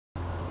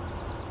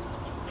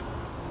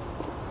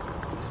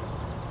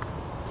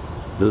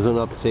There's an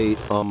update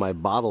on my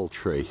bottle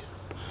tree.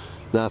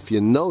 Now if you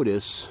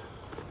notice,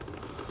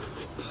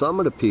 some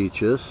of the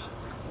peaches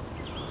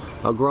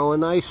are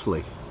growing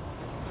nicely,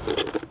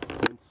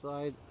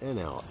 inside and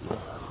out.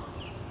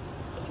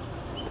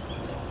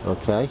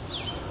 Okay,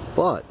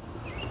 but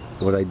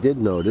what I did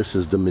notice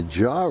is the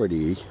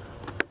majority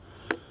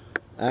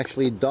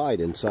actually died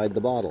inside the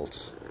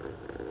bottles.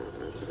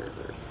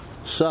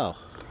 So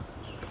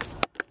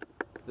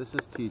this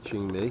is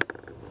teaching me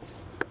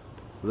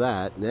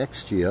that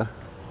next year,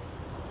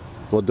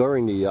 well,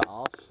 during the year,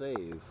 I'll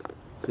save.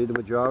 See the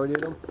majority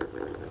of them?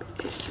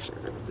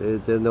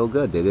 They're no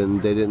good. They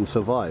didn't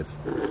survive.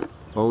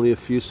 Only a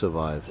few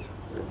survived,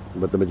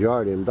 but the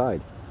majority of them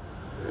died.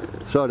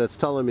 So that's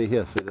telling me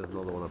here. See, there's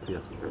another one up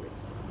here.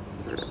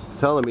 It's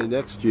telling me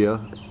next year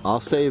I'll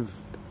save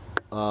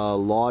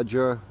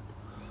larger,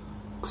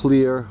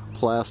 clear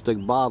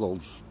plastic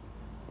bottles,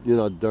 you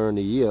know, during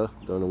the year,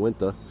 during the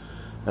winter,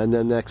 and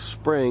then next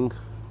spring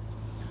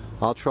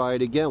I'll try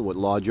it again with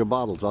larger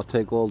bottles. I'll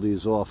take all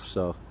these off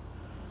so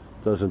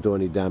it doesn't do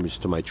any damage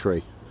to my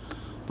tree.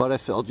 But I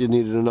felt you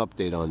needed an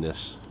update on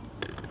this.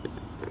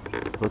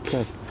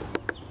 Okay.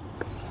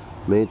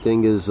 Main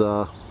thing is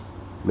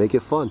make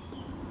it fun.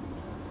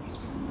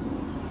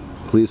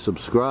 Please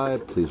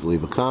subscribe. Please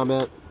leave a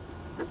comment.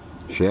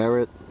 Share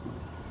it.